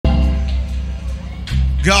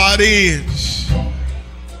God is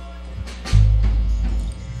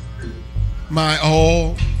my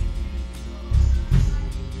all,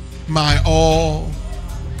 my all,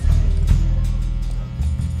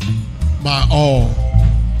 my all.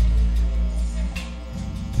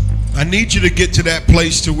 I need you to get to that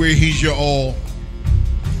place to where he's your all.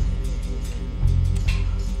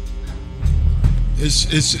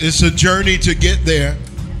 It's a journey to get there.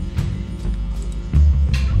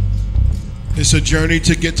 It's a journey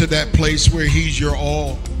to get to that place where he's your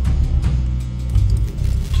all.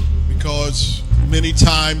 Because many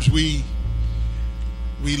times we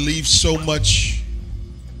leave so much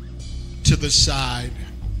to the side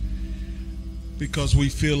because we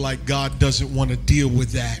feel like God doesn't want to deal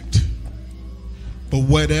with that. But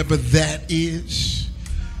whatever that is,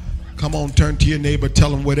 come on, turn to your neighbor,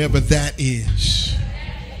 tell him whatever that is,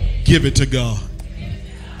 give it to God.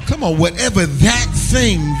 Come on, whatever that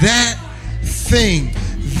thing,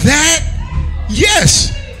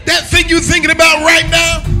 yes, that thing you're thinking about right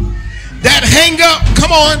now, that hang up,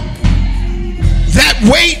 come on, that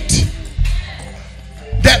weight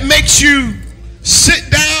that makes you sit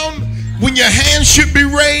down when your hands should be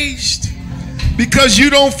raised because you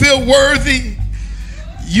don't feel worthy,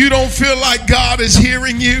 you don't feel like God is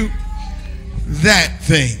hearing you, that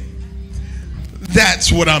thing,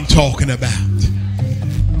 that's what I'm talking about.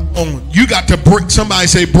 Oh, you got to break, somebody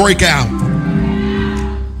say break out.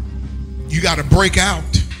 You got to break out.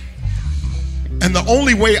 And the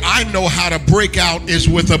only way I know how to break out is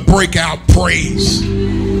with a breakout praise.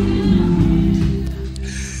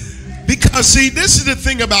 Because see, this is the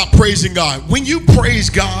thing about praising God. When you praise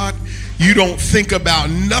God, you don't think about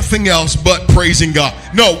nothing else but praising God.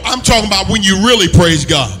 No, I'm talking about when you really praise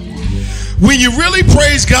God. When you really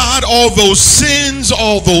praise God, all those sins,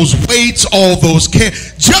 all those weights, all those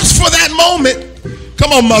cares, just for that moment.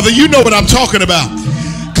 Come on, mother, you know what I'm talking about.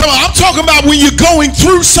 Come on, I'm talking about when you're going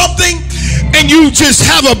through something and you just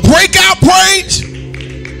have a breakout praise.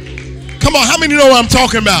 Come on, how many know what I'm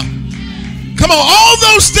talking about? Come on, all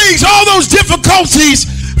those things, all those difficulties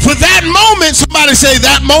for that moment. Somebody say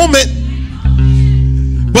that moment.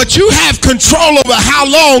 But you have control over how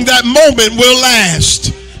long that moment will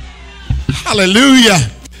last. Hallelujah.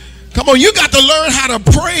 Come on, you got to learn how to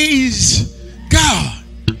praise God.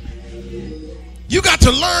 You got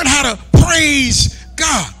to learn how to praise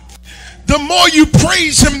God. The more you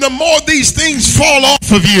praise him, the more these things fall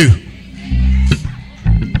off of you.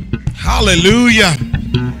 Hallelujah.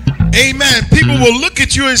 Amen. People will look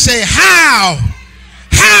at you and say, how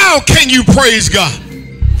can you praise God?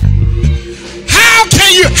 How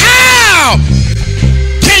can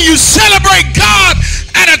you celebrate God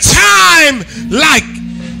at a time like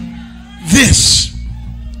this?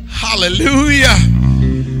 Hallelujah.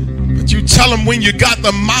 But you tell them when you got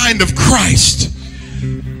the mind of Christ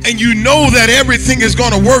and you know that everything is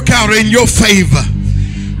going to work out in your favor.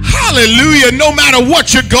 Hallelujah. No matter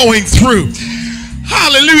what you're going through.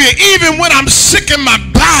 Hallelujah. Even when I'm sick in my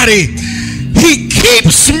body, he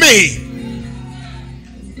keeps me.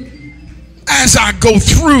 As I go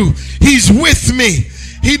through, he's with me.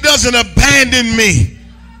 He doesn't abandon me.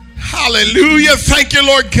 Hallelujah. Thank you,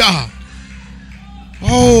 Lord God.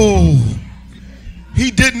 Oh,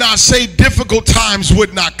 he did not say difficult times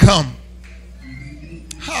would not come.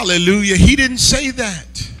 Hallelujah. He didn't say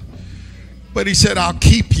that. But he said, I'll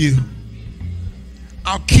keep you.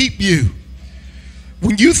 I'll keep you.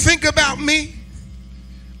 When you think about me,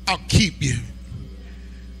 I'll keep you.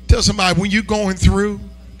 Tell somebody, when you're going through,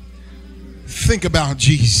 think about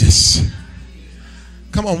Jesus.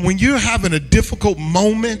 Come on, when you're having a difficult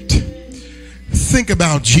moment, think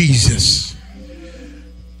about Jesus.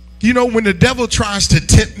 You know, when the devil tries to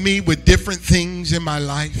tempt me with different things in my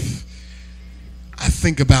life, I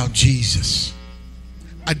think about Jesus.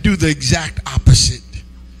 I do the exact opposite.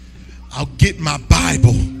 I'll get my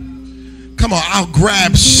Bible. Come on, I'll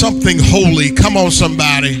grab something holy. Come on,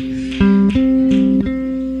 somebody.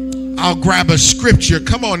 I'll grab a scripture.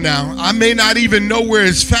 Come on now. I may not even know where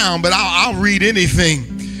it's found, but I'll read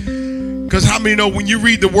anything. Because how many know when you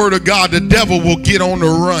read the word of God, the devil will get on the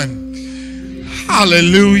run?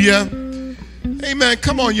 Hallelujah. Amen.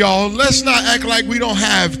 Come on, y'all. Let's not act like we don't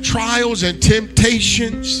have trials and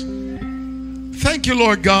temptations. Thank you,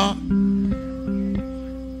 Lord God.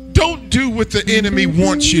 Don't do what the enemy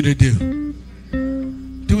wants you to do.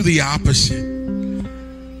 Do the opposite.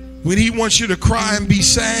 When he wants you to cry and be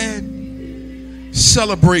sad,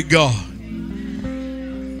 celebrate God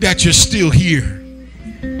that you're still here.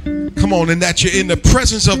 Come on, and that you're in the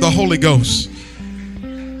presence of the Holy Ghost.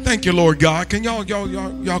 Thank you, Lord God. Can y'all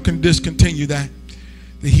can discontinue that,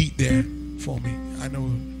 the heat there for me. I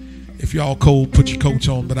know If y'all cold, put your coats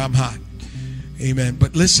on, but I'm hot. Amen.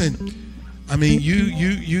 But listen, I mean,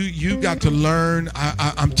 you got to learn.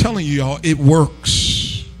 I'm telling you, y'all, it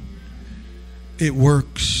works. It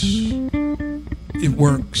works. It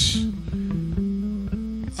works.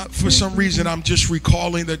 For some reason, I'm just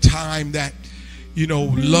recalling the time that, you know,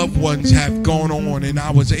 loved ones have gone on and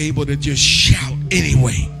I was able to just shout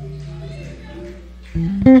anyway.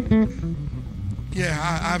 Yeah,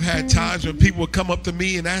 I've had times when people would come up to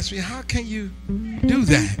me and ask me, how can you do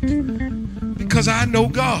that? Because I know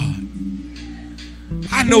God.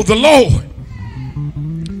 I know the Lord.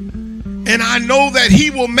 And I know that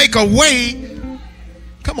he will make a way.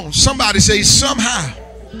 Come on, somebody say somehow.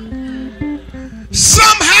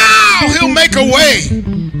 Somehow he'll make a way.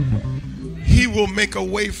 He will make a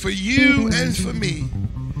way for you and for me.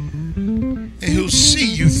 And he'll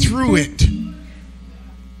see you through it.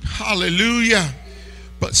 Hallelujah.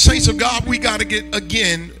 But saints of God, we got to get,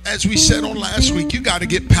 again, as we said on last week, you got to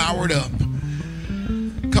get powered up.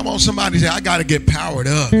 Come on, somebody say, I got to get powered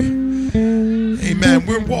up. Amen.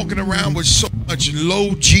 We're walking around with so much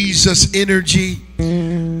low Jesus energy.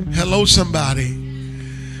 Hello, somebody.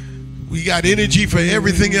 We got energy for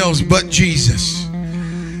everything else but Jesus.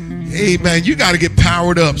 Amen. You got to get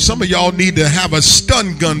powered up. Some of y'all need to have a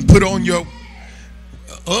stun gun put on your,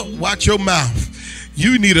 watch your mouth.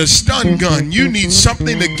 You need a stun gun. You need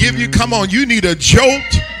something to give you. Come on, you need a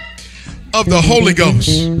jolt of the Holy Ghost.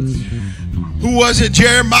 Who was it?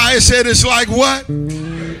 Jeremiah said it's like what?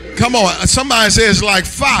 Come on, somebody said it's like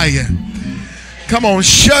fire. Come on,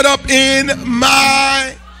 shut up in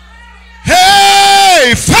my,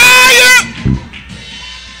 hey, fire!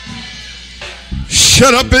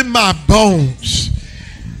 Shut up in my bones.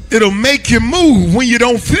 It'll make you move when you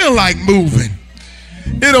don't feel like moving.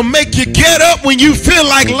 It'll make you get up when you feel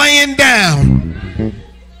like laying down.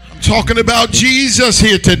 I'm talking about Jesus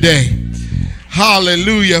here today.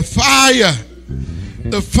 Hallelujah. Fire.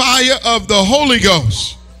 The fire of the Holy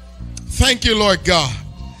Ghost. Thank you, Lord God.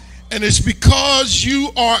 And it's because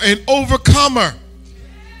you are an overcomer.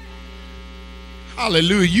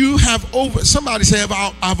 Hallelujah. You have somebody say,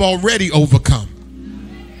 I've already overcome.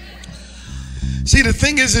 See, the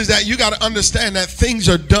thing is that you got to understand that things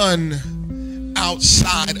are done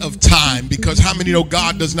outside of time, because how many know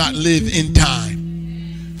God does not live in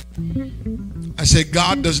time? I said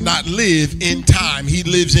God does not live in time. He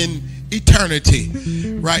lives in eternity,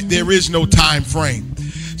 right? There is no time frame.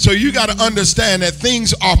 So you got to understand that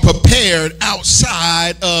things are prepared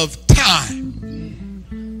outside of time.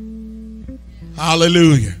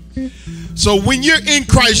 Hallelujah. So when you're in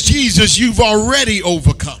Christ Jesus, you've already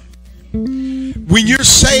overcome. When you're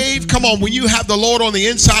saved, come on, when you have the Lord on the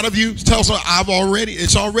inside of you, tell someone,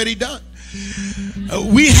 it's already done.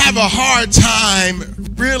 We have a hard time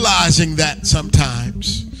realizing that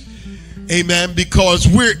sometimes. Amen. Because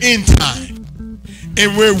we're in time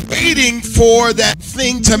and we're waiting for that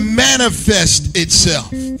thing to manifest itself.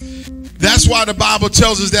 That's why the Bible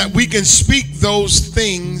tells us that we can speak those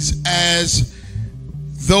things as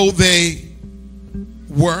though they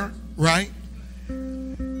were, right?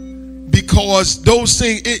 Because those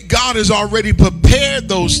things, God has already prepared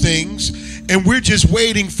those things, and we're just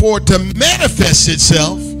waiting for it to manifest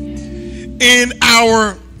itself in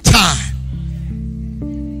our time.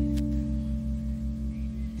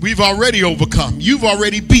 We've already overcome. You've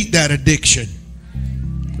already beat that addiction.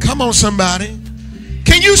 Come on, somebody.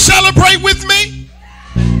 Can you celebrate with me?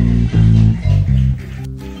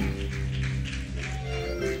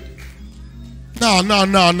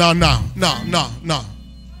 No.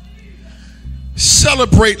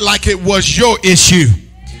 Celebrate like it was your issue.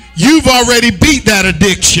 You've already beat that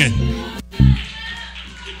addiction.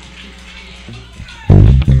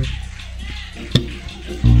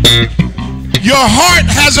 Your heart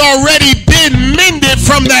has already been mended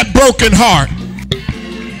from that broken heart.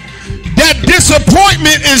 That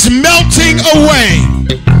disappointment is melting away.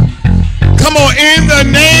 Come on, in the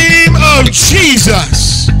name of Jesus.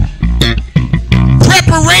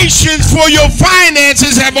 Preparations for your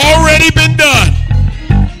finances have already been done.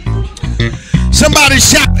 Somebody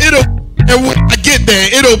shout, it'll be there when I get there.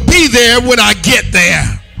 It'll be there when I get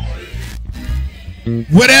there.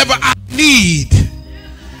 Whatever I need,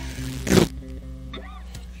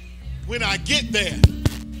 when I get there.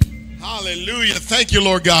 Hallelujah. Thank you,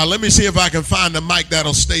 Lord God. Let me see if I can find the mic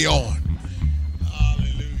that'll stay on.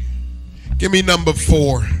 Hallelujah. Give me number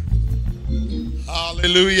 4.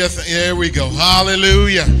 Hallelujah. There we go.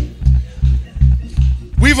 Hallelujah.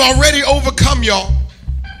 We've already overcome, y'all.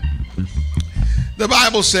 The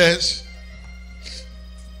Bible says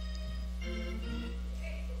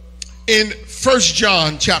in 1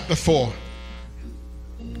 John chapter 4.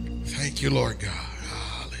 Thank you, Lord God.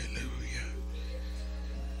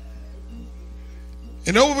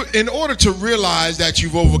 Hallelujah. In order to realize that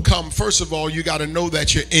you've overcome, first of all, you got to know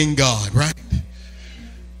that you're in God, right?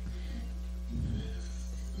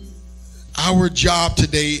 Our job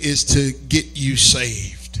today is to get you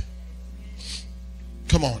saved.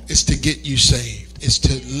 Come on, it's to get you saved. It's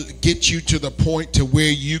to get you to the point to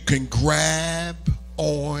where you can grab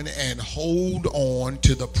on and hold on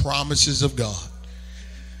to the promises of God.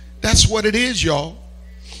 That's what it is, y'all.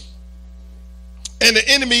 And the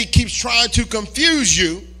enemy keeps trying to confuse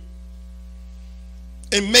you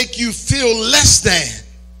and make you feel less than.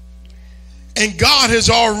 And God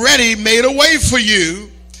has already made a way for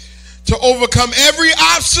you to overcome every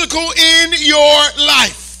obstacle in your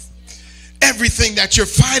life. Everything that you're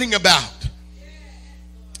fighting about.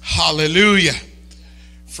 Hallelujah.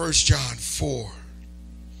 1 John 4.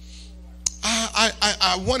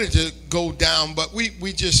 I wanted to go down, but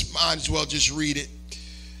we just might as well just read it.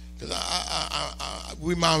 Because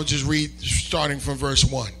we might as well just read starting from verse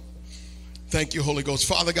 1. Thank you, Holy Ghost.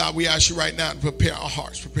 Father God, we ask you right now to prepare our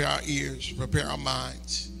hearts, prepare our ears, prepare our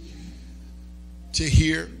minds to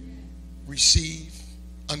hear, receive,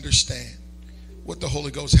 understand what the Holy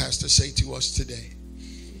Ghost has to say to us today.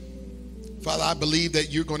 Father, I believe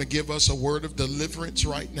that you're going to give us a word of deliverance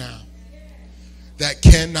right now that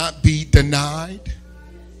cannot be denied.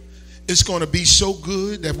 It's going to be so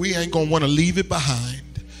good that we ain't going to want to leave it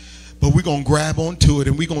behind, but we're going to grab onto it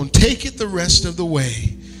and we're going to take it the rest of the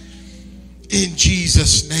way. In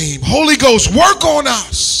Jesus' name. Holy Ghost, work on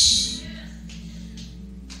us.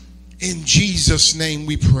 In Jesus' name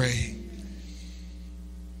we pray.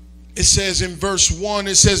 It says in verse 1,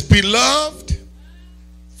 it says, beloved.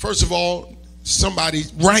 First of all, somebody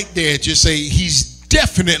right there just say, he's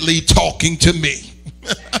definitely talking to me.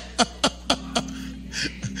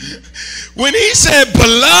 When he said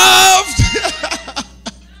beloved,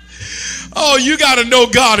 oh, you got to know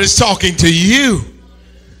God is talking to you.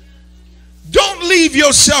 Don't leave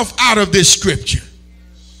yourself out of this scripture.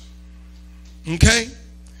 Okay?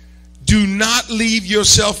 Do not leave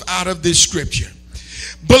yourself out of this scripture.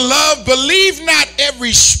 Beloved, believe not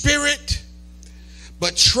every spirit,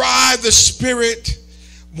 but try the spirit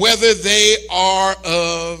whether they are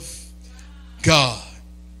of God.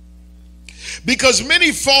 Because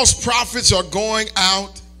many false prophets are going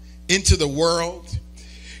out into the world.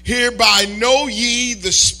 Hereby know ye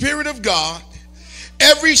the Spirit of God.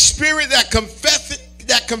 Every spirit that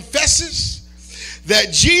confesses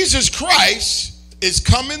that Jesus Christ is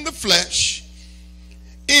come in the flesh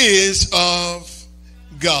is of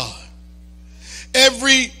God.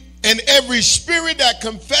 Every spirit that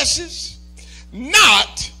confesses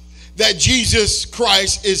not that Jesus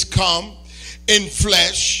Christ is come in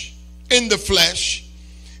the flesh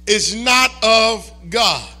is not of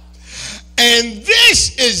God. And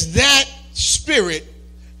this is that spirit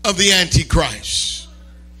of the Antichrist.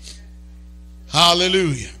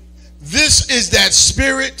 Hallelujah. This is that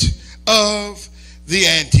spirit of the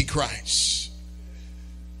Antichrist.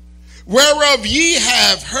 Whereof ye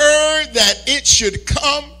have heard that it should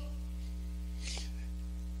come,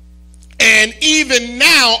 and even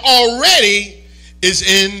now already is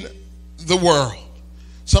in the world.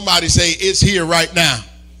 Somebody say it's here right now.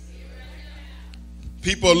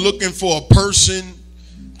 People are looking for a person.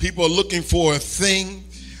 People are looking for a thing.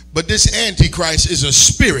 But this Antichrist is a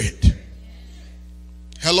spirit.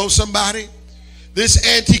 Hello, somebody?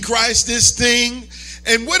 This Antichrist, this thing.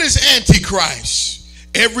 And what is Antichrist?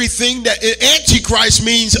 Everything that Antichrist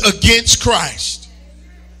means against Christ.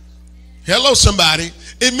 Hello, somebody.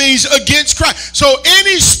 It means against Christ. So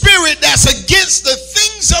any spirit that's against the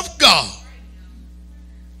things of God,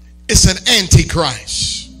 it's an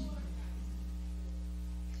Antichrist.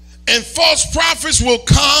 And false prophets will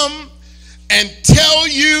come and tell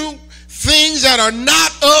you things that are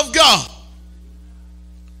not of God.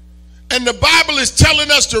 And the Bible is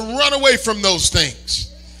telling us to run away from those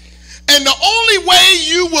things. And the only way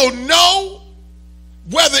you will know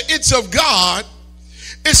whether it's of God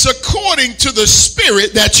is according to the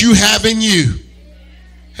spirit that you have in you.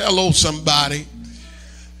 Hello, somebody.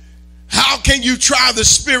 How can you try the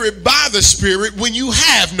spirit by the spirit when you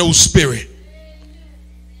have no spirit?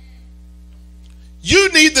 You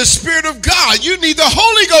need the Spirit of God. You need the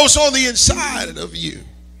Holy Ghost on the inside of you.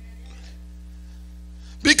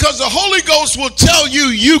 Because the Holy Ghost will tell you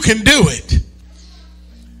you can do it.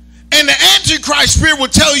 And the Antichrist spirit will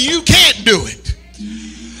tell you you can't do it.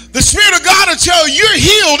 The Spirit of God will tell you you're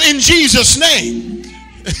healed in Jesus' name.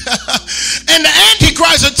 And the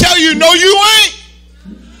Antichrist will tell you, no, you ain't.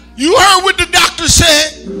 You heard what the doctor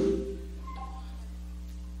said.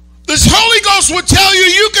 This Holy Ghost will tell you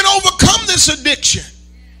you can overcome this addiction.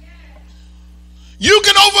 You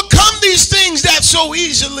can overcome these things that so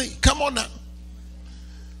easily. Come on now.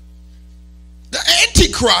 The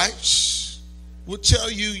Antichrist will tell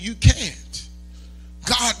you you can't.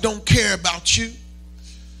 God don't care about you.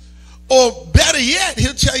 Or better yet,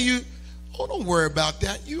 he'll tell you, oh, don't worry about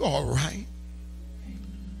that. You all right.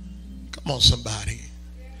 Come on, somebody.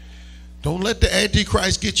 Don't let the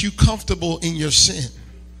Antichrist get you comfortable in your sin.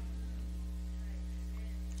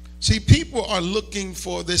 See, people are looking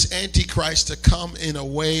for this Antichrist to come in a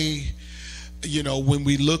way, when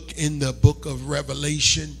we look in the book of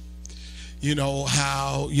Revelation,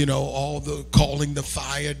 how, all the calling the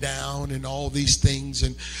fire down and all these things.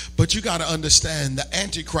 But you got to understand the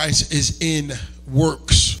Antichrist is in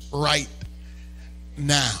works right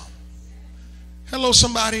now. Hello,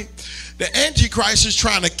 somebody. The Antichrist is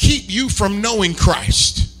trying to keep you from knowing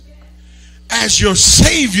Christ as your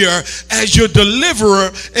Savior, as your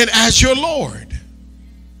deliverer, and as your Lord.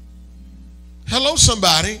 Hello,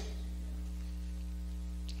 somebody.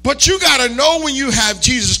 But you got to know when you have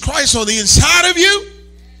Jesus Christ on the inside of you,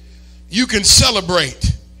 you can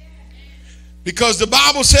celebrate. Because the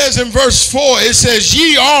Bible says in verse 4, it says,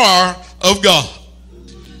 ye are of God.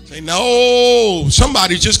 Say, no,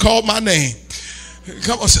 somebody just called my name.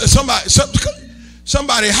 Come on, somebody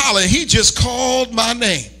holler, he just called my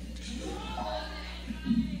name.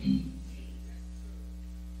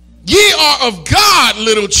 Ye are of God,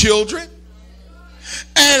 little children,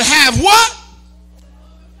 and have what?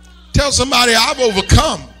 Tell somebody, I've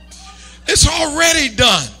overcome. It's already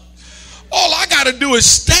done. All I got to do is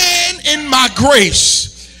stand in my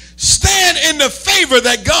grace. Stand in the favor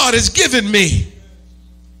that God has given me.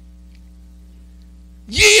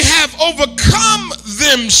 Ye have overcome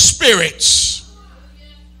them spirits.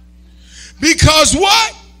 Because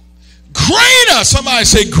what? Greater. Somebody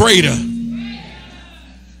say greater.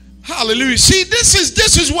 Hallelujah. See, this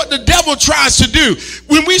is what the devil tries to do.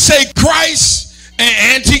 When we say Christ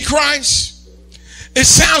and Antichrist, it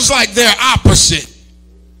sounds like they're opposite.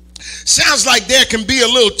 Sounds like there can be a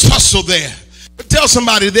little tussle there. But tell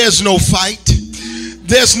somebody there's no fight.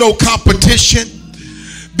 There's no competition.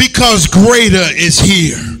 Because greater is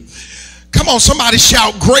here. Come on, somebody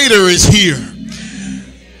shout, greater is here.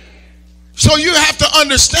 So you have to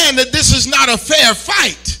understand that this is not a fair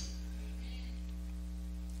fight.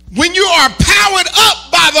 When you are powered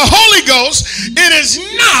up by the Holy Ghost, it is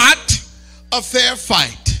not a fair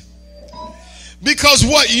fight. Because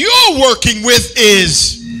what you're working with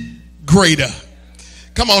is greater.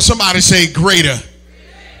 Come on, somebody say greater.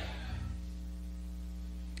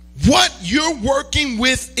 What you're working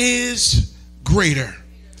with is greater.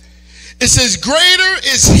 It says greater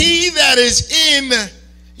is he that is in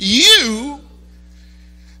you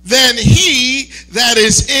than he that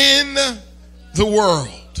is in the world.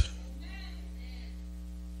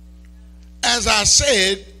 As I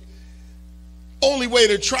said, only way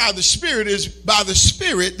to try the Spirit is by the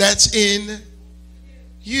Spirit that's in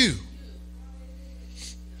you.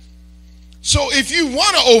 So if you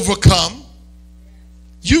want to overcome,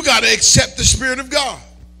 you got to accept the Spirit of God.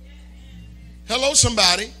 Hello,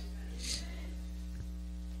 somebody.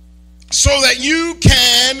 So that you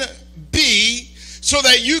can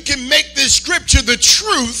make this scripture the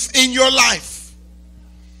truth in your life.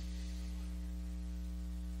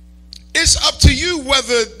 It's up to you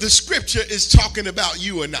whether the scripture is talking about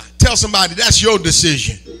you or not. Tell somebody that's your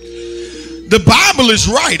decision. The Bible is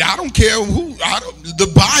right. I don't care who.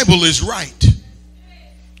 The Bible is right.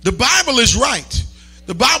 The Bible is right.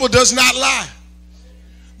 The Bible does not lie.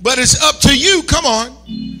 But it's up to you, come on,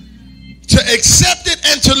 to accept it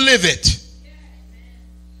and to live it.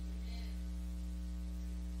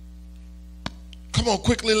 Come on,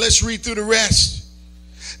 quickly, let's read through the rest.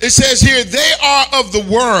 It says here, they are of the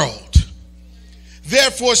world.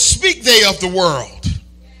 Therefore speak they of the world.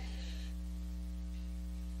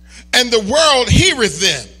 And the world heareth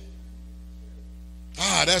them.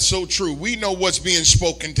 Ah, that's so true. We know what's being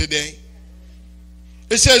spoken today.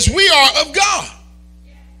 It says we are of God.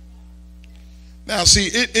 Now see,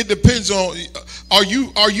 it depends on, are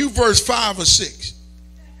you verse 5 or 6?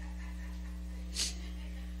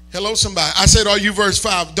 Hello, somebody. I said, are you verse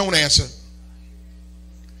 5? Don't answer.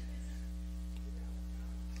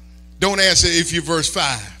 Don't answer if you're verse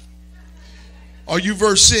 5. Are you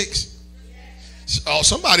verse 6? Oh,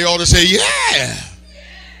 somebody ought to say, yeah.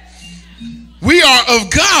 We are of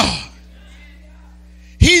God.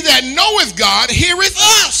 He that knoweth God heareth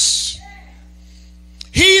us.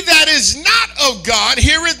 He that is not of God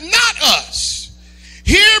heareth not us.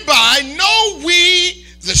 Hereby know we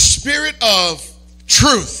the spirit of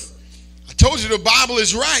truth. I told you the Bible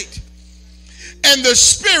is right. and the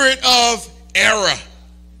spirit of error.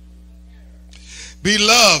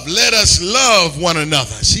 Beloved, let us love one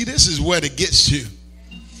another. See, this is where it gets to.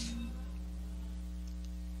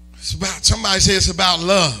 It's about, somebody say it's about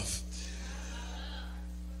love.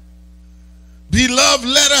 Beloved,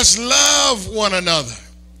 let us love one another.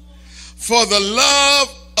 For the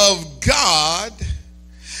love of God,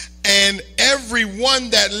 and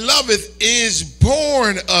everyone that loveth is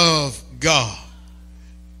born of God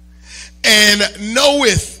and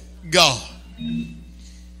knoweth God.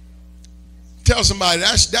 Tell somebody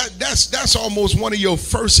that's almost one of your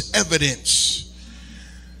first evidence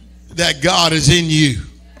that God is in you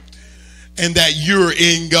and that you're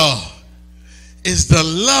in God, is the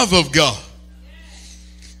love of God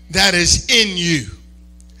that is in you.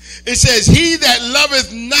 It says, he that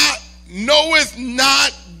loveth not knoweth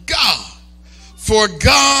not God, for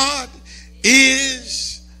God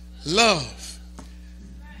is love.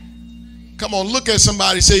 Come on, look at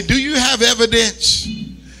somebody, say, do you have evidence?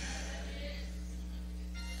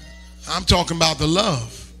 I'm talking about the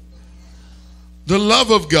love. The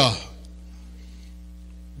love of God.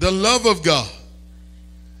 The love of God.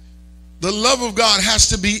 The love of God has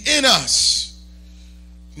to be in us.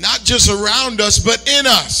 Not just around us, but in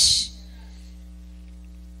us.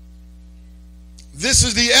 This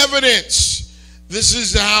is the evidence. This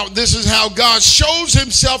is how God shows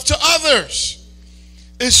himself to others.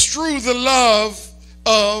 It's through the love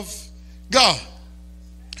of God.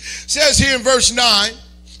 It says here in verse 9,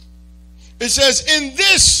 it says, in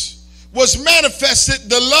this was manifested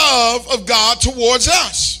the love of God towards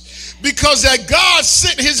us, because that God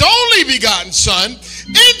sent his only begotten Son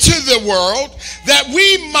into the world that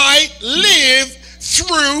we might live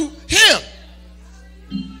through him.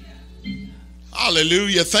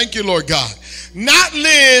 Hallelujah. Thank you, Lord God. Not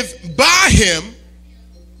live by him,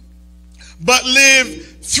 but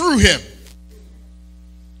live through him.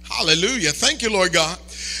 Hallelujah. Thank you, Lord God.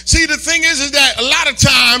 See, the thing is that a lot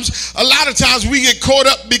of times we get caught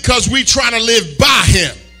up because we trying to live by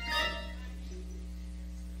him.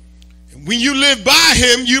 When you live by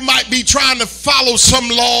him, you might be trying to follow some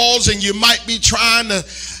laws, and you might be trying to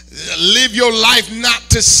live your life not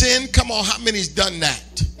to sin. Come on, how many's done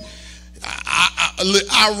that?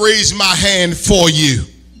 I raise my hand for you.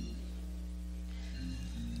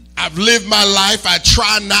 I've lived my life. I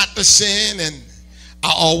try not to sin, and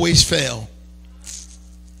I always fail.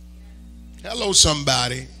 Hello,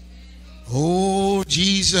 somebody. Oh,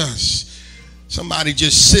 Jesus. Somebody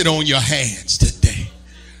just sit on your hands today.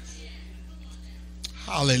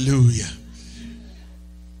 Hallelujah.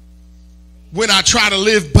 When I try to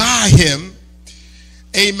live by him,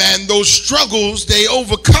 amen, those struggles, they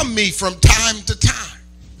overcome me from time to time.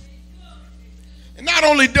 And not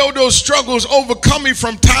only do those struggles overcome me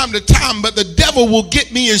from time to time, but the devil will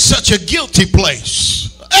get me in such a guilty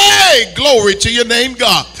place. Hey, glory to your name,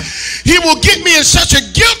 God. He will get me in such a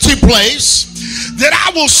guilty place that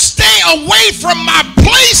I will stay away from my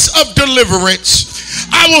place of deliverance.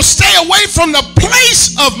 I will stay away from the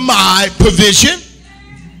place of my provision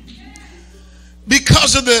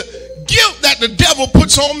because of the guilt that the devil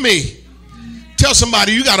puts on me. Tell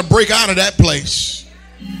somebody, you got to break out of that place.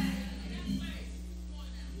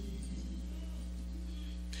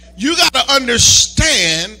 You got to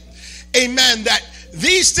understand, amen, that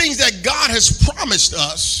these things that God has promised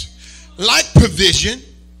us, like provision,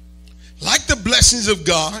 like the blessings of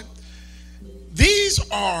God, these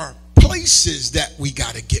are places that we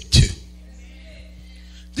got to get to.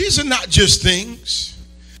 These are not just things.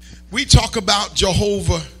 We talk about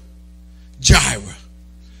Jehovah Jireh,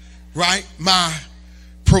 right? My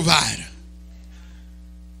provider.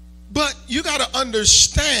 But you got to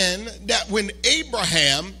understand that when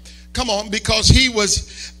Abraham, come on, because he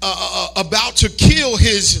was about to kill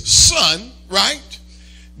his son, right?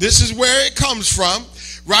 This is where it comes from,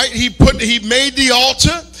 right? He made the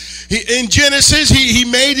altar. In Genesis, he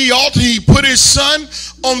made the altar. He put his son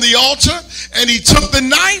on the altar, and he took the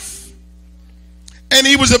knife, and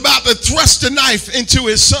he was about to thrust the knife into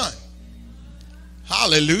his son.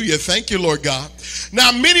 Hallelujah. Thank you, Lord God.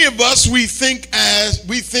 Now, many of us, we think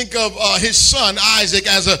of his son Isaac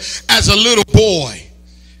as a little boy.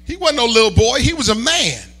 He wasn't no little boy. He was a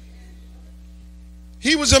man.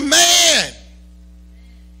 He was a man.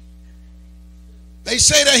 They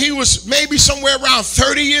say that he was maybe somewhere around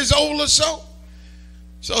 30 years old or so.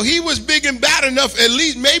 So he was big and bad enough, at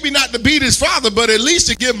least, maybe not to beat his father, but at least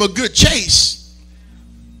to give him a good chase.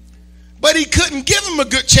 But he couldn't give him a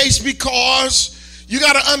good chase because you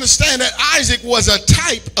got to understand that Isaac was a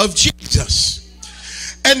type of Jesus.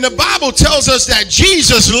 And the Bible tells us that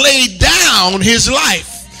Jesus laid down his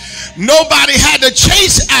life, Nobody had to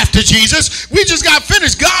chase after Jesus. We just got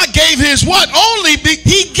finished. God gave his what?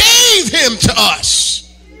 He gave him to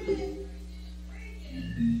us.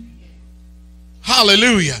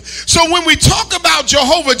 Hallelujah. So when we talk about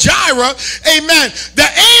Jehovah Jireh, amen, the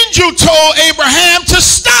angel told Abraham to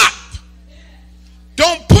stop.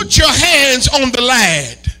 Don't put your hands on the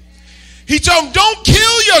lad. He told him, don't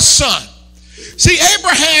kill your son. See,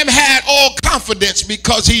 Abraham had all confidence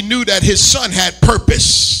because he knew that his son had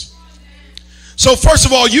purpose. So first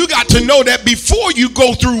of all, you got to know that before you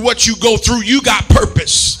go through what you go through, you got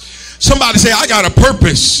purpose. Somebody say, I got a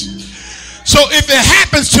purpose. So if it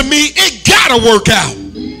happens to me, it gotta work out.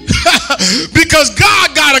 Because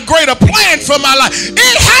God got a greater plan for my life.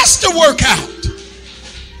 It has to work out.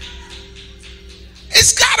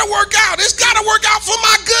 It's gotta work out. It's gotta work out for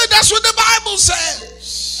my good. That's what the Bible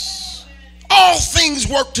says. All things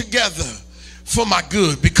work together for my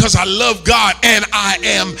good because I love God and I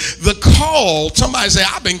am the called. Somebody say,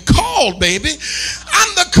 I've been called, baby.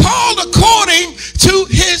 I'm the called according to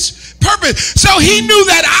his purpose. So he knew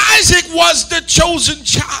that Isaac was the chosen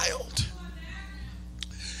child.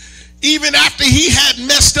 Even after he had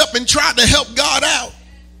messed up and tried to help God out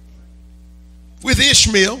with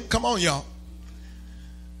Ishmael. Come on, y'all.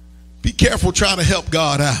 Be careful trying to help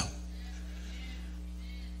God out.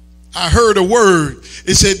 I heard a word.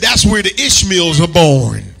 It said that's where the Ishmaels are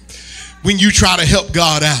born, when you try to help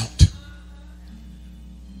God out.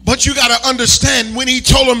 But you got to understand, when he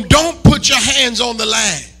told him, don't put your hands on the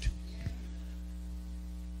lad.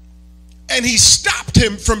 And he stopped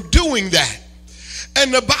him from doing that.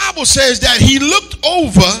 And the Bible says that he looked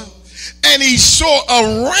over and he saw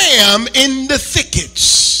a ram in the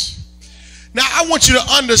thickets. Now, I want you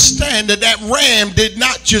to understand that that ram did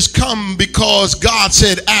not just come because God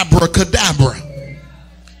said abracadabra.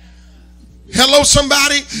 Hello,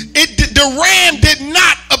 somebody? The ram did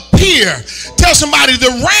not appear. Tell somebody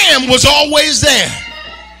the ram was always there.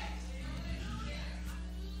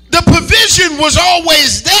 The provision was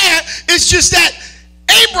always there. It's just that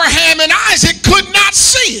Abraham and Isaac could not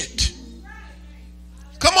see it.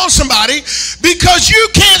 Come on, somebody. Because you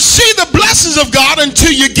can't see the blessings of God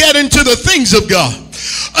until you get into the things of God.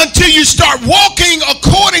 Until you start walking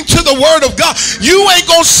according to the word of God, you ain't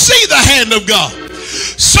going to see the hand of God.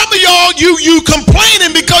 Some of y'all, you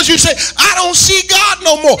complaining because you say, I don't see God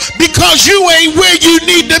no more. Because you ain't where you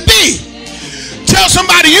need to be. Tell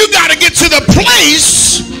somebody, you got to get to the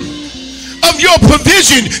place of your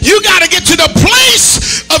provision. You got to get to the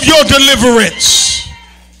place of your deliverance.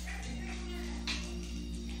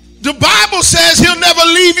 The Bible says he'll never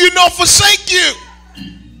leave you nor forsake you.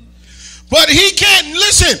 But he can't.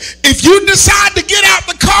 Listen, if you decide to get out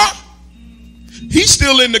the car, he's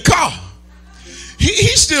still in the car.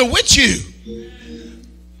 He's still with you.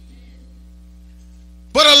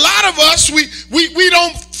 But a lot of us, we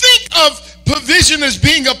don't think of provision as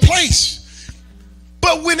being a place.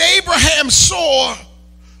 But when Abraham saw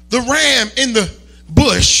the ram in the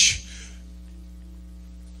bush,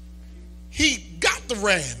 he got the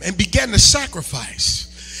ram and began to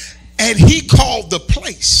sacrifice. And he called the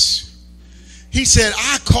place. He said,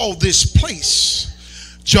 I call this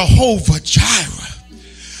place Jehovah Jireh.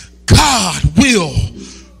 God will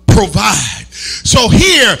provide. So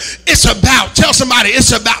here it's about, tell somebody,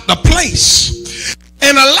 it's about the place.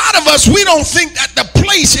 And a lot of us, we don't think that the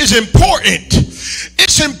place is important.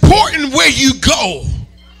 It's important where you go.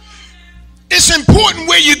 It's important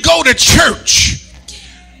where you go to church.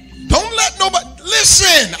 Don't let nobody,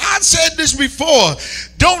 listen, I've said this before.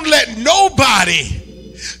 Don't let nobody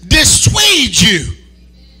dissuade you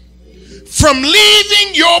from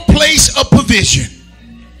leaving your place of provision.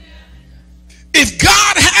 If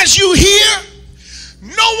God has you here,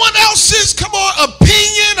 no one else's, come on,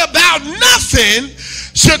 opinion about nothing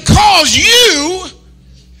should cause you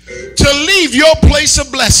to leave your place of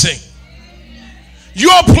blessing,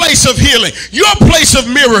 your place of healing, your place of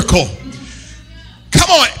miracle. Come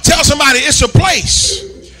on, tell somebody it's a place.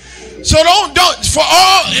 So don't for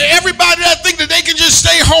everybody that think that they can just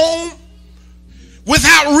stay home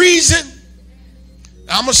without reason.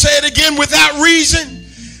 I'm gonna say it again, without reason.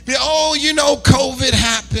 Oh, you know, COVID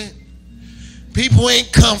happened. People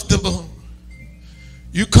ain't comfortable.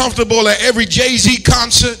 You comfortable at every Jay-Z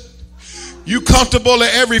concert. You comfortable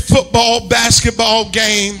at every football, basketball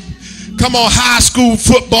game. Come on, high school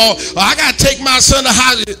football. I gotta take my son to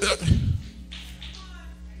high.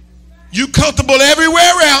 You comfortable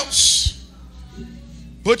everywhere else,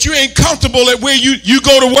 but you ain't comfortable at where you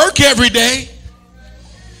go to work every day.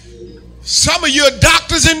 Some of you are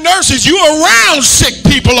doctors and nurses. You around sick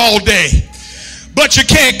people all day, but you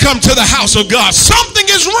can't come to the house of God. Something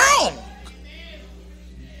is wrong.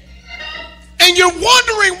 and you're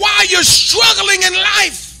wondering why you're struggling in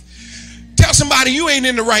life, tell somebody you ain't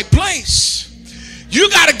in the right place. You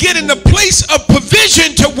got to get in the place of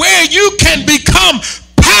provision to where you can become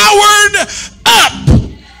powered up.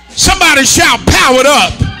 Somebody shout powered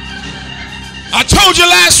up. I told you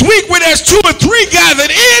last week, where there's 2 or 3 gathered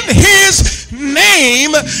in his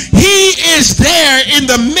name, he is there in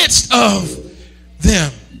the midst of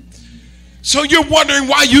them. So you're wondering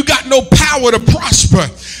why you got no power to prosper,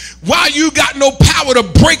 why you got no power to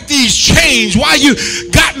break these chains, why you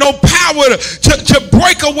got no power to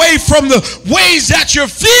break away from the ways that you're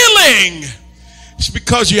feeling. It's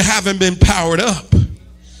because you haven't been powered up.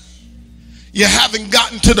 You haven't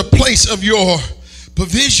gotten to the place of your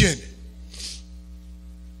provision.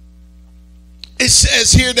 It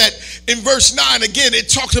says here that in verse 9, again, it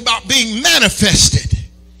talks about being manifested.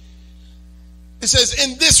 It says,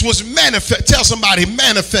 and this was manifest. Tell somebody,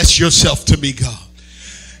 manifest yourself to me, God.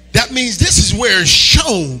 That means this is where it's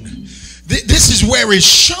shown. This is where it's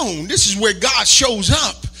shown. This is where God shows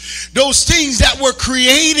up. Those things that were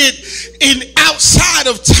created in outside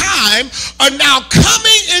of time are now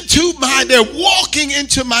coming into they're walking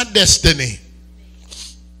into my destiny.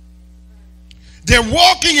 They're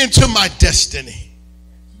walking into my destiny.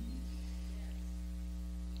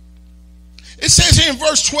 It says here in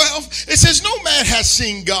verse 12, it says, no man has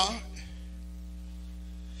seen God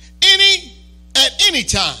at any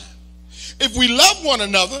time. If we love one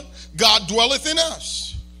another, God dwelleth in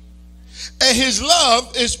us, and his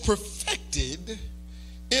love is perfected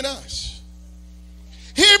in us.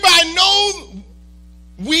 Hereby know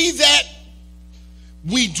we that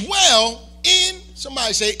we dwell in,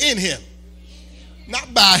 somebody say in him.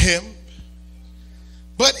 Not by him,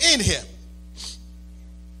 but in him.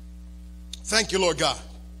 Thank you, Lord God.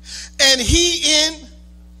 And he in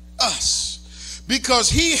us. Because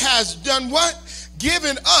he has done what?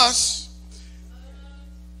 Given us.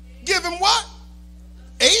 Given what?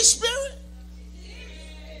 A spirit?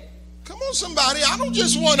 Come on, somebody. I don't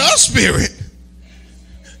just want a spirit.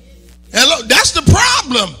 Hello, that's the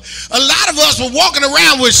problem. A lot of us were walking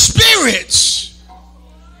around with spirits.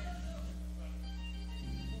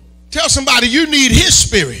 Tell somebody you need his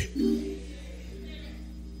spirit.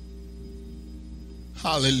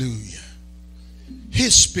 Hallelujah.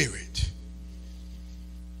 His spirit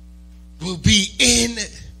will be in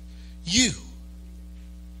you.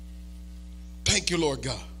 Thank you, Lord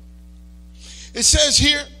God. It says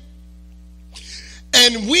here,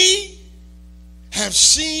 and we have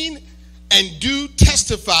seen and do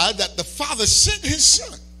testify that the Father sent his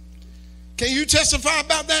Son. Can you testify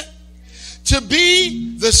about that? To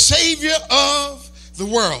be the Savior of the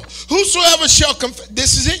world. Whosoever shall confess.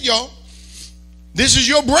 This is it, y'all. This is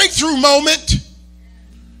your breakthrough moment.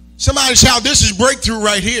 Somebody shout, this is breakthrough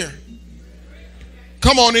right here.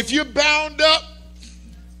 Come on, if you're bound up,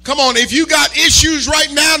 come on, if you got issues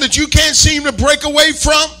right now that you can't seem to break away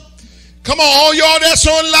from, come on, all y'all that's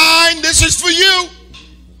online, this is for you.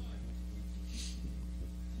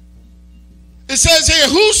 It says here,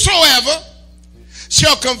 whosoever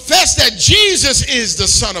shall confess that Jesus is the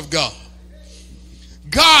Son of God,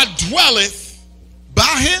 God dwelleth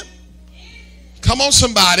by him. Come on,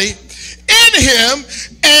 somebody. In him,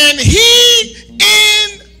 and he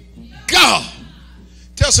in God.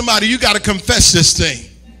 Tell somebody you got to confess this thing.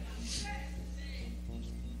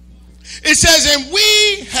 It says, and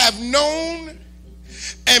we have known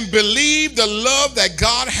and believed the love that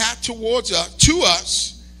God hath towards us, to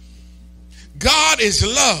us. God is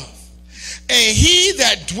love. And he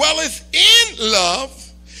that dwelleth in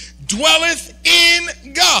love dwelleth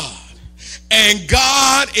in God, and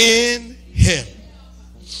God in him.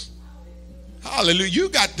 Hallelujah. You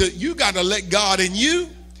got to let God in you,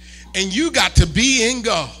 and you got to be in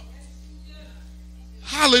God.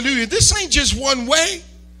 Hallelujah. This ain't just one way.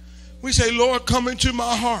 We say, Lord, come into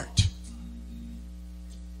my heart.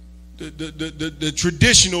 The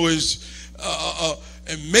traditional is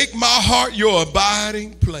and make my heart your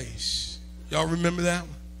abiding place. Y'all remember that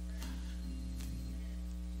one?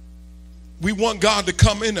 We want God to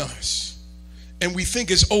come in us, and we think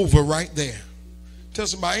it's over right there. Tell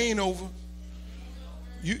somebody, ain't over.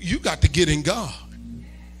 You got to get in God.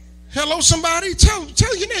 Hello, somebody. Tell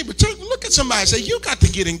your neighbor. Look at somebody and say, you got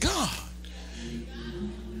to get in God.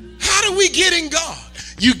 How do we get in God?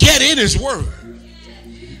 You get in his word.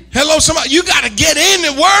 Hello, somebody. You got to get in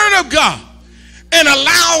the word of God and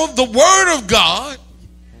allow the word of God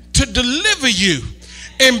to deliver you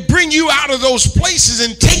and bring you out of those places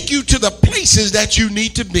and take you to the places that you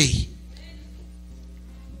need to be.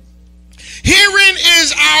 Herein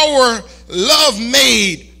is our love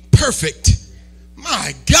made perfect.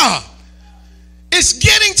 My God. It's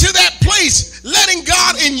getting to that place, letting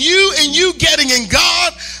God in you and you getting in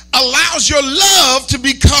God allows your love to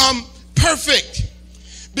become perfect.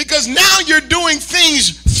 Because now you're doing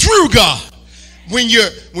things through God.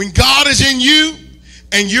 When God is in you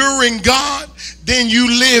and you're in God, then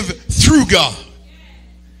you live through God.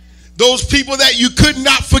 Those people that you could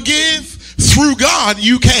not forgive, through God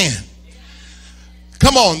you can.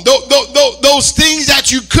 Come on, those things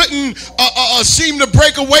that you couldn't seem to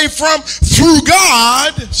break away from, through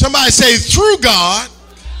God, somebody say, through God,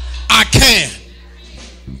 I can.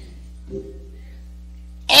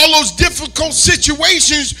 All those difficult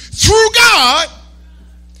situations, through God,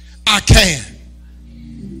 I can.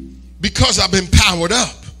 Because I've been powered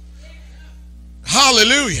up.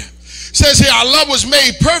 Hallelujah. It says here, our love was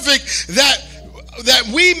made perfect that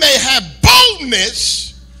we may have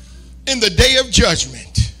boldness in the day of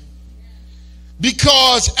judgment.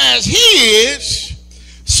 Because as he is,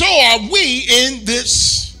 so are we in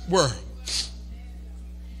this world.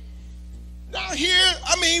 Now here,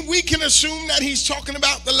 we can assume that he's talking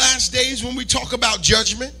about the last days when we talk about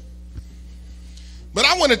judgment. But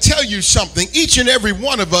I want to tell you something. Each and every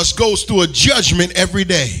one of us goes through a judgment every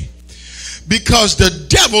day. Because the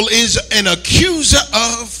devil is an accuser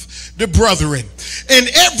of the brethren. And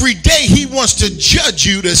every day he wants to judge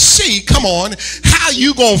you to see, come on, how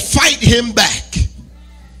you gonna fight him back.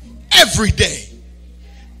 Every day.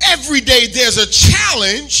 Every day there's a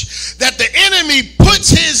challenge that the enemy puts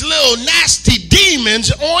his little nasty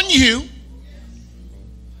demons on you.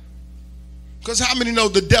 Because how many know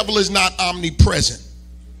the devil is not omnipresent?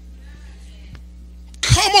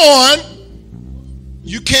 Come on.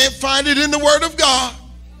 You can't find it in the word of God.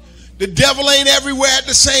 The devil ain't everywhere at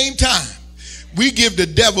the same time. We give the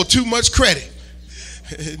devil too much credit.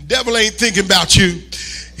 The devil ain't thinking about you.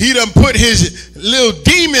 He done put his little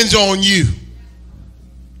demons on you.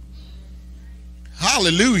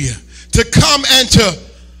 Hallelujah. To come and to,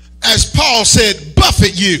 as Paul said,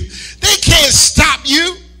 buffet you. They can't stop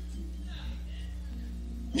you.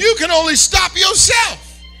 You can only stop yourself.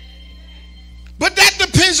 But that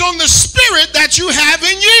depends on the spirit that you have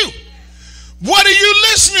in you. What are you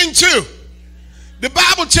listening to? The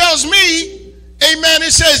Bible tells me, amen,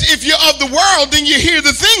 it says, if you're of the world, then you hear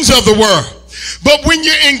the things of the world. But when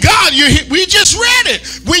you're in God, we just read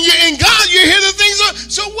it. When you're in God, you hear the things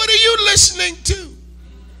of, so what are you listening to?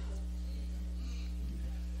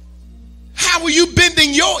 How are you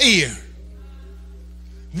bending your ear?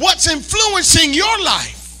 What's influencing your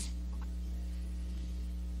life?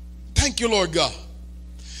 Thank you, Lord God.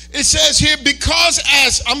 It says here, because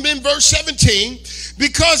as, I'm in verse 17,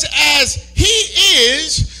 because as he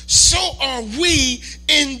is, so are we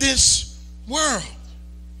in this world.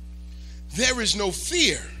 There is no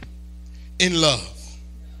fear in love.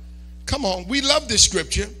 Come on, we love this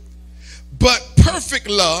scripture. But perfect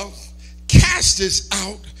love casts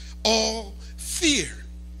out all fear.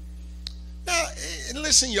 Now,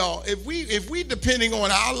 listen, y'all, if we depending on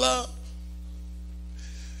our love,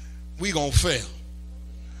 we gonna fail.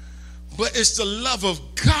 But it's the love of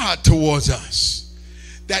God towards us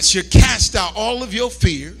that should cast out all of your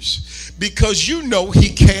fears, because you know he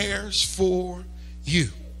cares for you.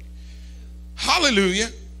 Hallelujah.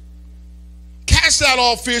 Cast out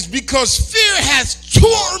all fears, because fear has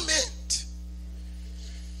torment.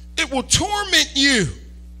 It will torment you.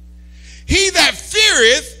 He that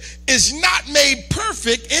feareth is not made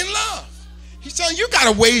perfect in love. He's telling you,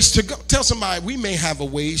 got a ways to go. Tell somebody, we may have a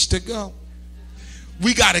ways to go.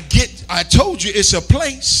 We got to get, I told you, it's a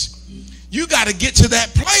place. You got to get to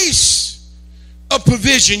that place of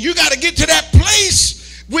provision. You got to get to that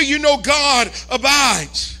place where you know God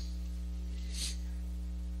abides.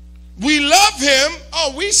 We love him.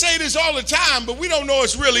 Oh, we say this all the time, but we don't know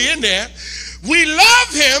it's really in there. We love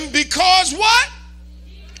him because what?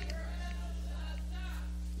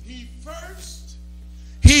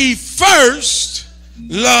 He first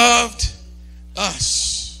loved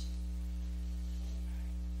us.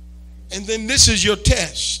 And then this is your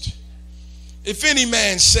test. If any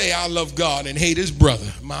man say, I love God, and hate his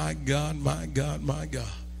brother, my God, my God, my God,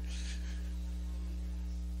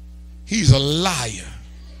 he's a liar.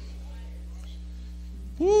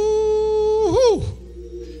 Woo-hoo.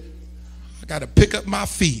 I got to pick up my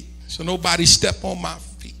feet so nobody step on my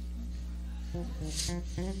feet.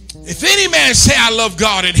 If any man say, I love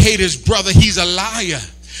God, and hate his brother, he's a liar.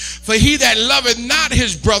 For he that loveth not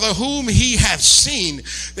his brother whom he hath seen.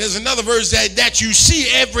 There's another verse that you see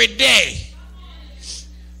every day.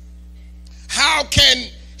 How can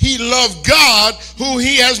he love God who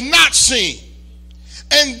he has not seen?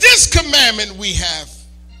 And this commandment we have.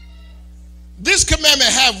 This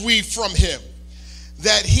commandment have we from him,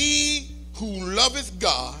 that he who loveth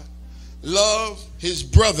God love his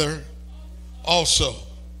brother also.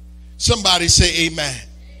 Somebody say amen.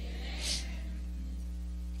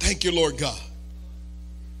 Thank you, Lord God.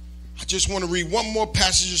 I just want to read one more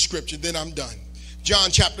passage of scripture, then I'm done. John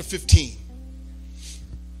chapter 15,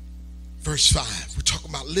 verse 5. We're talking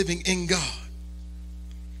about living in God.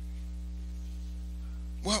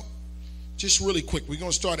 Well, just really quick. We're going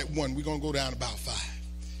to start at 1. We're going to go down about 5.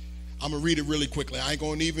 I'm going to read it really quickly. I ain't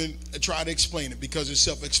going to even try to explain it because it's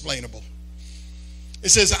self-explainable. It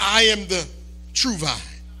says, I am the true vine,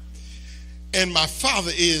 and my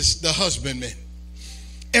Father is the husbandman.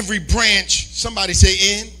 Every branch, somebody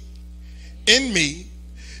say in me,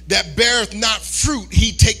 that beareth not fruit,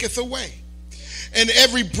 he taketh away. And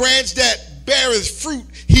every branch that beareth fruit,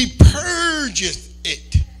 he purgeth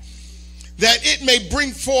it, that it may bring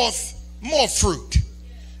forth more fruit.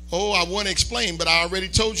 Oh, I want to explain, but I already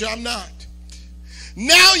told you I'm not.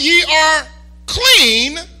 Now ye are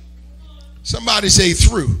clean. Somebody say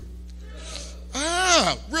through.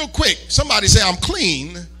 Real quick. Somebody say I'm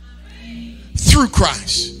clean through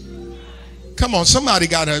Christ. Come on, somebody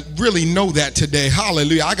got to really know that today.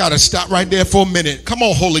 Hallelujah. I got to stop right there for a minute. Come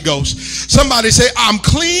on, Holy Ghost. Somebody say I'm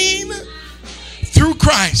clean through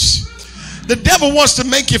Christ. The devil wants to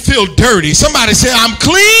make you feel dirty. Somebody say I'm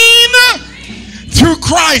clean through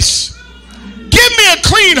Christ. Give me a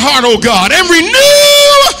clean heart, oh God, and renew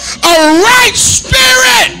a right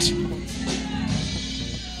spirit.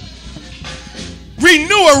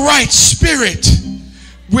 Renew a right spirit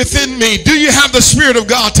within me. Do you have the Spirit of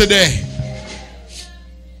God today?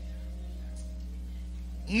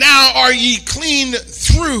 Now are ye clean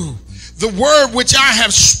through the word which I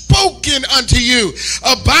have spoken unto you.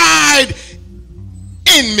 Abide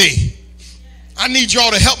in me. I need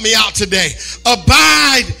y'all to help me out today.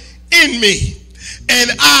 Abide in me,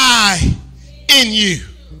 and I in you.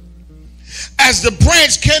 As the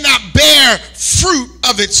branch cannot bear fruit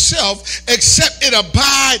of itself except it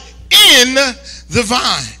abide in the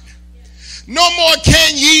vine, no more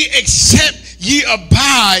can ye except ye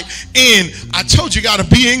abide in. I told you got to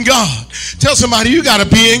be in God. Tell somebody you got to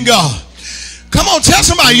be in God. Come on, tell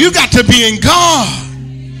somebody you got to be in God.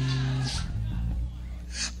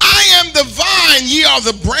 I am the vine, ye are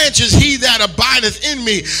the branches. He that abideth in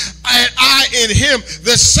me, and I in him,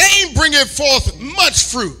 the same bringeth forth much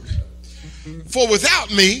fruit. For without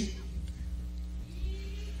me,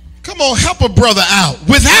 come on, help a brother out.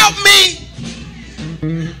 Without me,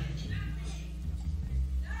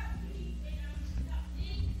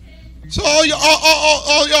 so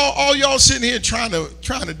all y'all sitting here trying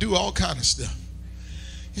to do all kind of stuff.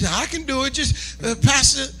 You say, I can do it. Just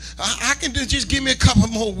Pastor, I can do. Just give me a couple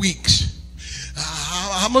more weeks.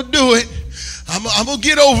 I'm gonna do it. I'm gonna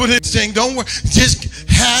get over this thing. Don't worry. Just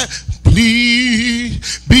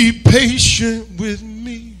please be patient with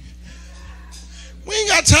me. We ain't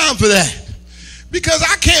got time for that, because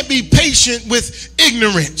I can't be patient with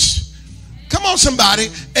ignorance. Come on, somebody,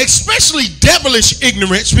 especially devilish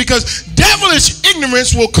ignorance, because devilish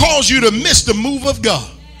ignorance will cause you to miss the move of God.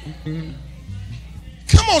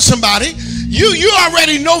 Come on, somebody. You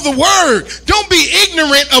already know the word. Don't be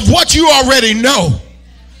ignorant of what you already know.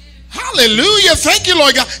 Hallelujah. Thank you,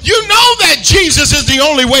 Lord God. You know that Jesus is the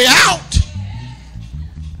only way out.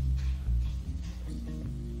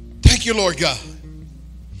 Thank you, Lord God.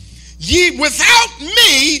 Ye, without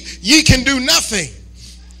me, ye can do nothing.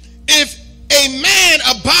 If a man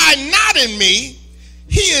abide not in me,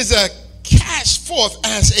 he is cast forth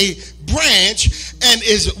as a branch and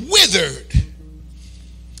is withered.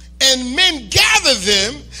 And men gather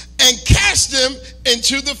them and cast them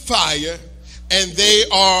into the fire, and they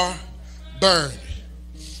are burned.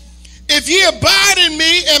 If ye abide in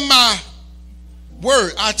me and my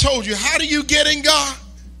word, I told you, how do you get in God?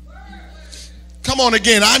 Come on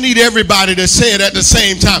again. I need everybody to say it at the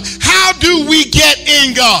same time. How do we get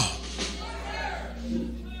in God?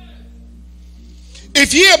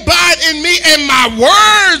 If ye abide in me and my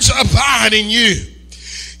words abide in you,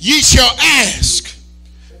 ye shall ask.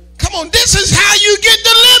 Come on, this is how you get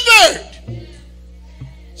delivered.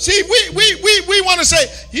 See, we want to say,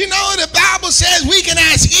 you know, the Bible says we can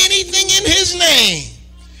ask anything in his name,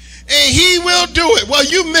 and he will do it. Well,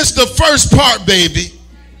 you missed the first part, baby.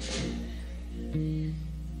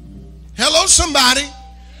 Hello, somebody.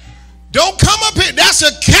 Don't come up here. That's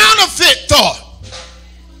a counterfeit thought.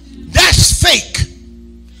 That's fake.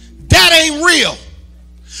 That ain't real.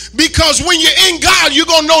 Because when you're in God, you're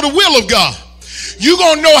going to know the will of God. You're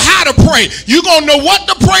going to know how to pray. You're going to know what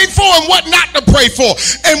to pray for and what not to pray for.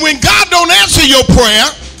 And when God don't answer your prayer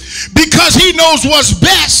because he knows what's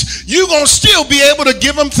best, you're going to still be able to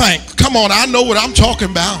give him thanks. Come on, I know what I'm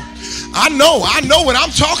talking about. I know what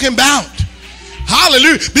I'm talking about.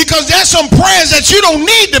 Hallelujah. Because there's some prayers that you don't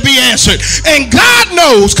need to be answered. And God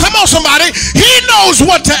knows, come on somebody, he knows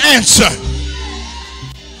what to answer.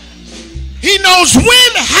 He knows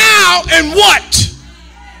when, how, and what.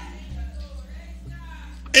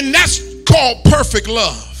 And that's called perfect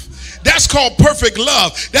love. That's called perfect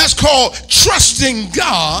love. That's called trusting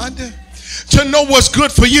God to know what's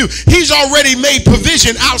good for you. He's already made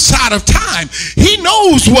provision outside of time. He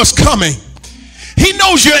knows what's coming. He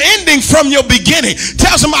knows your ending from your beginning.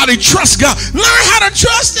 Tell somebody, trust God. Learn how to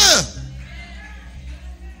trust him.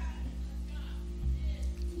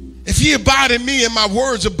 If ye abide in me and my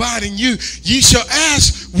words abide in you, ye shall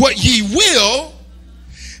ask what ye will,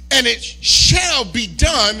 and it shall be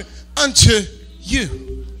done unto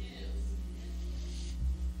you.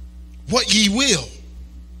 What ye will.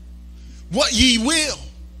 What ye will.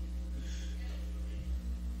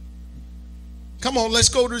 Come on, let's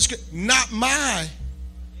go to the scripture. Not my.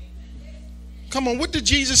 Come on, what did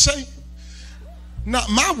Jesus say? Not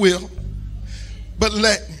my will, but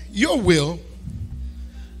let your will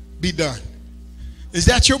be done. Is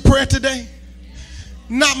that your prayer today?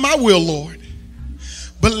 Not my will, Lord,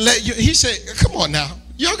 but let you. He said, come on now.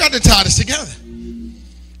 Y'all got to tie this together.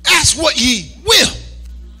 Ask what ye will.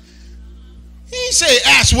 He didn't say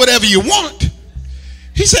ask whatever you want.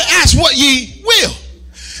 He said ask what ye will.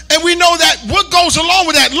 And we know that what goes along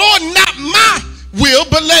with that, Lord, not my will,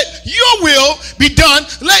 but let your will be done.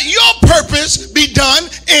 Let your purpose be done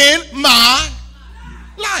in my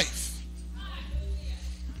life.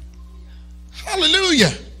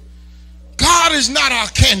 Hallelujah. God is not our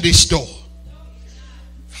candy store.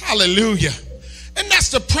 Hallelujah. And that's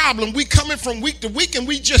the problem. We coming from week to week and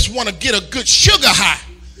we just want to get a good sugar high.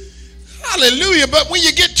 Hallelujah. But when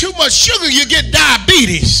you get too much sugar, you get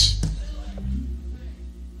diabetes.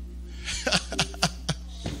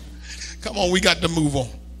 Come on, we got to move on.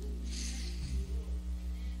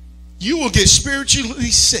 You will get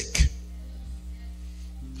spiritually sick.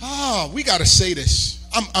 We got to say this.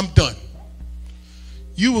 I'm done.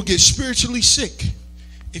 You will get spiritually sick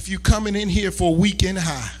if you're coming in here for a weekend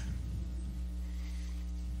high.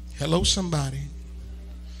 Hello, somebody.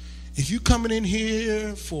 If you're coming in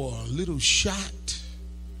here for a little shot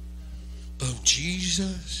of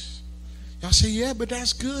Jesus, y'all say, yeah, but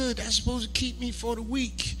that's good. That's supposed to keep me for the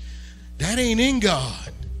week. That ain't in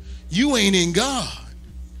God. You ain't in God.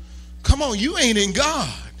 Come on, you ain't in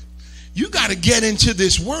God. You got to get into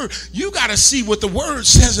this word. You got to see what the word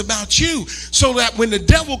says about you so that when the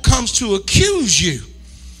devil comes to accuse you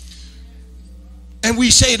and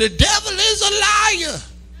we say the devil is a liar,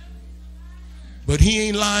 but he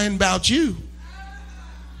ain't lying about you.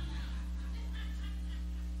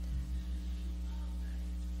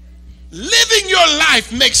 Living your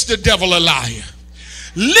life makes the devil a liar.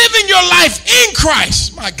 Living your life in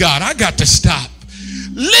Christ. My God, I got to stop.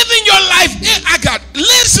 Living your life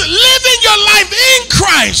living your life in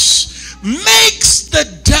Christ makes the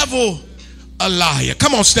devil a liar.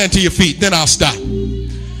 Come on, stand to your feet, then I'll stop.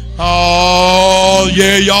 Oh,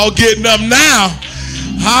 yeah, y'all getting up now.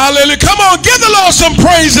 Hallelujah. Come on, give the Lord some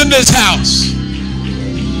praise in this house.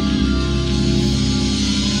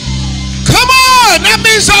 Come on, that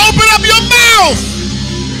means to open up your mouth.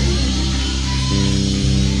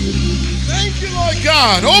 Thank you, Lord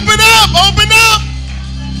God. Open up, open up.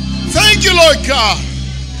 Thank you, Lord God.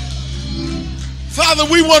 Father,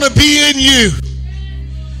 we want to be in you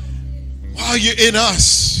while you're in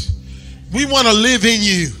us. We want to live in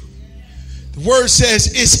you. The word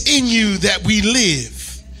says it's in you that we live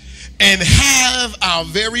and have our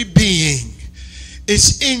very being.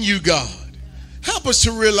 It's in you, God. Help us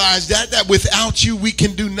to realize that without you we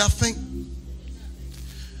can do nothing.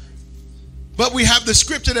 But we have the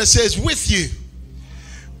scripture that says with you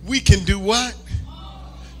we can do what?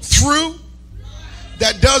 Through.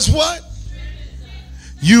 That does what?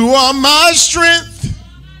 You are my strength.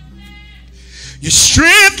 Your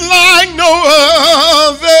strength like no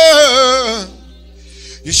other.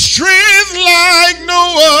 Your strength like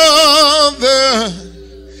no other.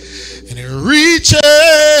 And it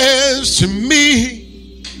reaches to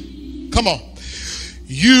me. Come on.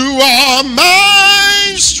 You are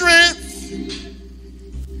my strength.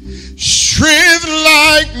 Strength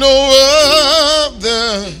like no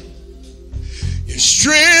other. Your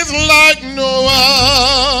strength like no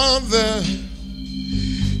other.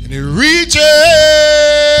 And it reaches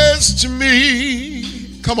to me.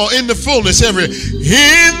 Come on, in the fullness,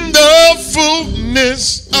 in the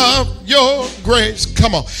fullness of your grace.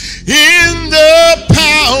 Come on. In the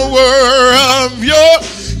power of you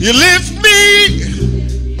lift me.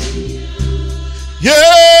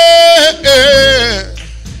 Yeah.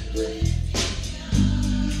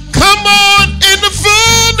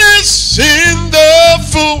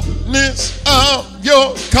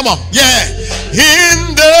 Come on. Yeah.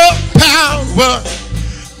 In the power.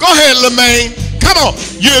 Go ahead, LeMaine. Come on.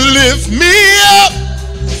 You lift me up.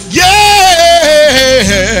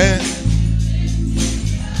 Yeah.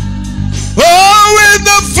 Oh, in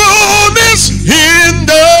the fullness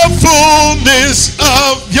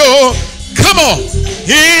of your, come on,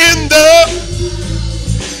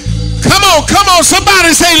 come on,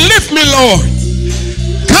 somebody say, lift me, Lord.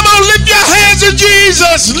 Come on, lift your hands to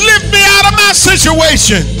Jesus. Lift me out of my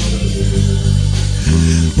situation.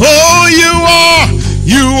 Oh,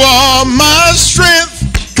 you are my strength.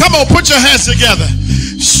 Come on, put your hands together.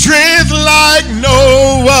 Strength like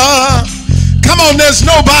no other. Come on, there's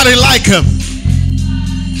nobody like him.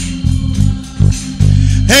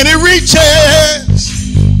 And it reaches.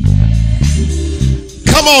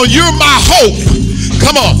 Come on, you're my hope.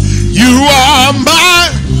 Come on, you are my.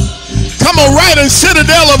 Come on, right in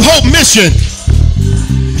Citadel of Hope Mission.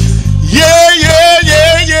 Yeah.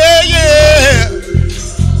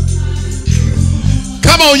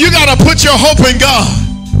 Come on, you got to put your hope in God.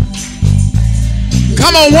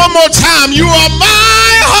 Come on, one more time. You are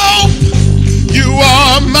my hope. You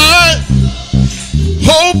are my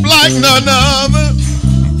hope like none other.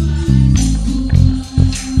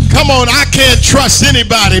 Come on, I can't trust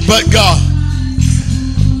anybody but God.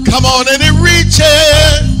 Come on, and it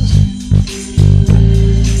reaches.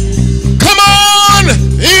 Come on,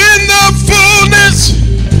 in the fullness,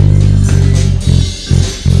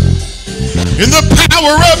 in the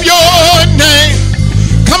power of your name.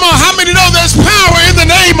 Come on, how many know there's power in the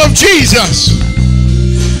name of Jesus?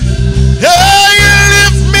 Hey, you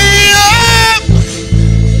lift me up.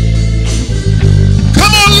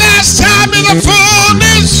 Come on, last time in the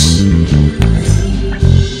fullness.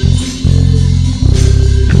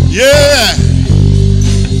 Yeah.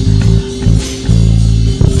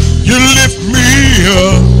 You lift me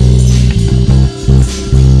up.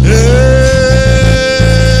 Hey.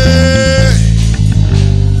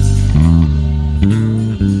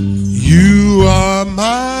 You are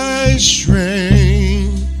my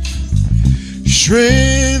strength.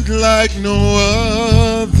 Strength like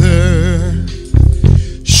no other.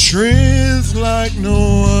 Strength like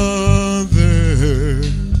no other.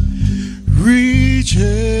 Reaches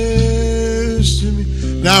to me.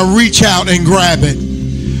 Now reach out and grab it.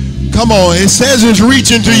 Come on, it says it's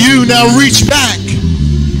reaching to you. Now reach back.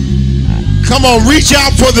 Come on, reach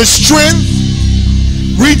out for the strength.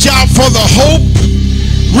 Reach out for the hope.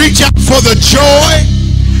 Reach out for the joy.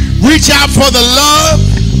 Reach out for the love.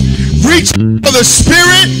 Reach out for the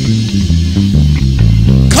spirit.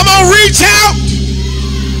 Come on, reach out.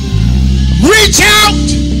 Reach out.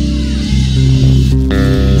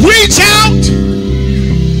 Reach out.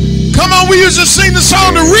 Come on, we used to sing the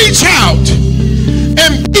song to reach out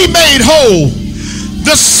and be made whole.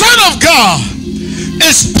 The Son of God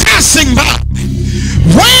is passing by,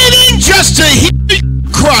 waiting just to hear you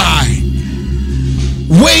cry.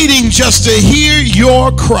 Waiting just to hear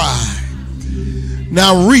your cry.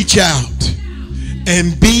 Now reach out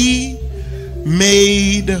and be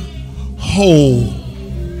made whole.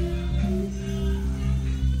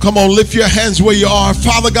 Come on, lift your hands where you are.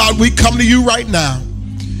 Father God, we come to you right now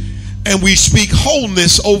and we speak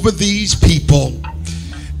wholeness over these people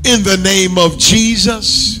in the name of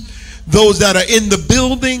Jesus. Those that are in the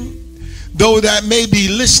building, those that may be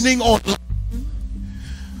listening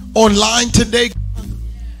online today,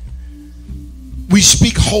 we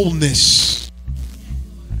speak wholeness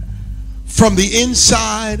from the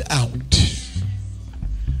inside out.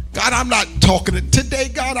 God, I'm not talking today,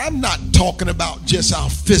 God, I'm not talking about just our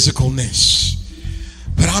physicalness,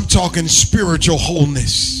 but I'm talking spiritual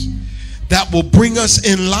wholeness that will bring us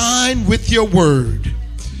in line with your word,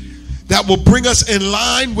 that will bring us in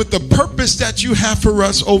line with the purpose that you have for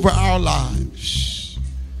us over our lives.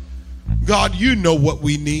 God, you know what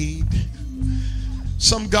we need.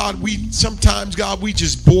 Sometimes, God, we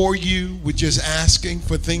just bore you with just asking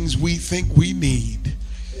for things we think we need.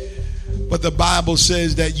 But the Bible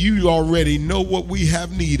says that you already know what we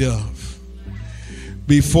have need of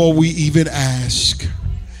before we even ask.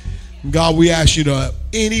 God, we ask you to,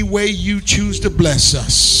 any way you choose to bless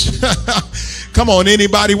us. Come on,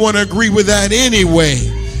 anybody want to agree with that?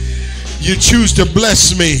 Anyway you choose to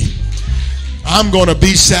bless me, I'm going to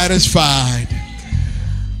be satisfied.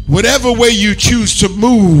 Whatever way you choose to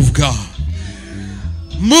move, God,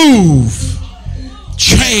 move,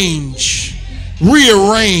 change,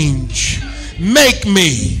 rearrange, make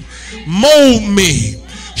me, mold me,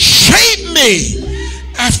 shape me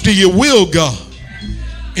after your will, God,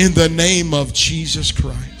 in the name of Jesus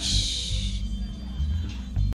Christ.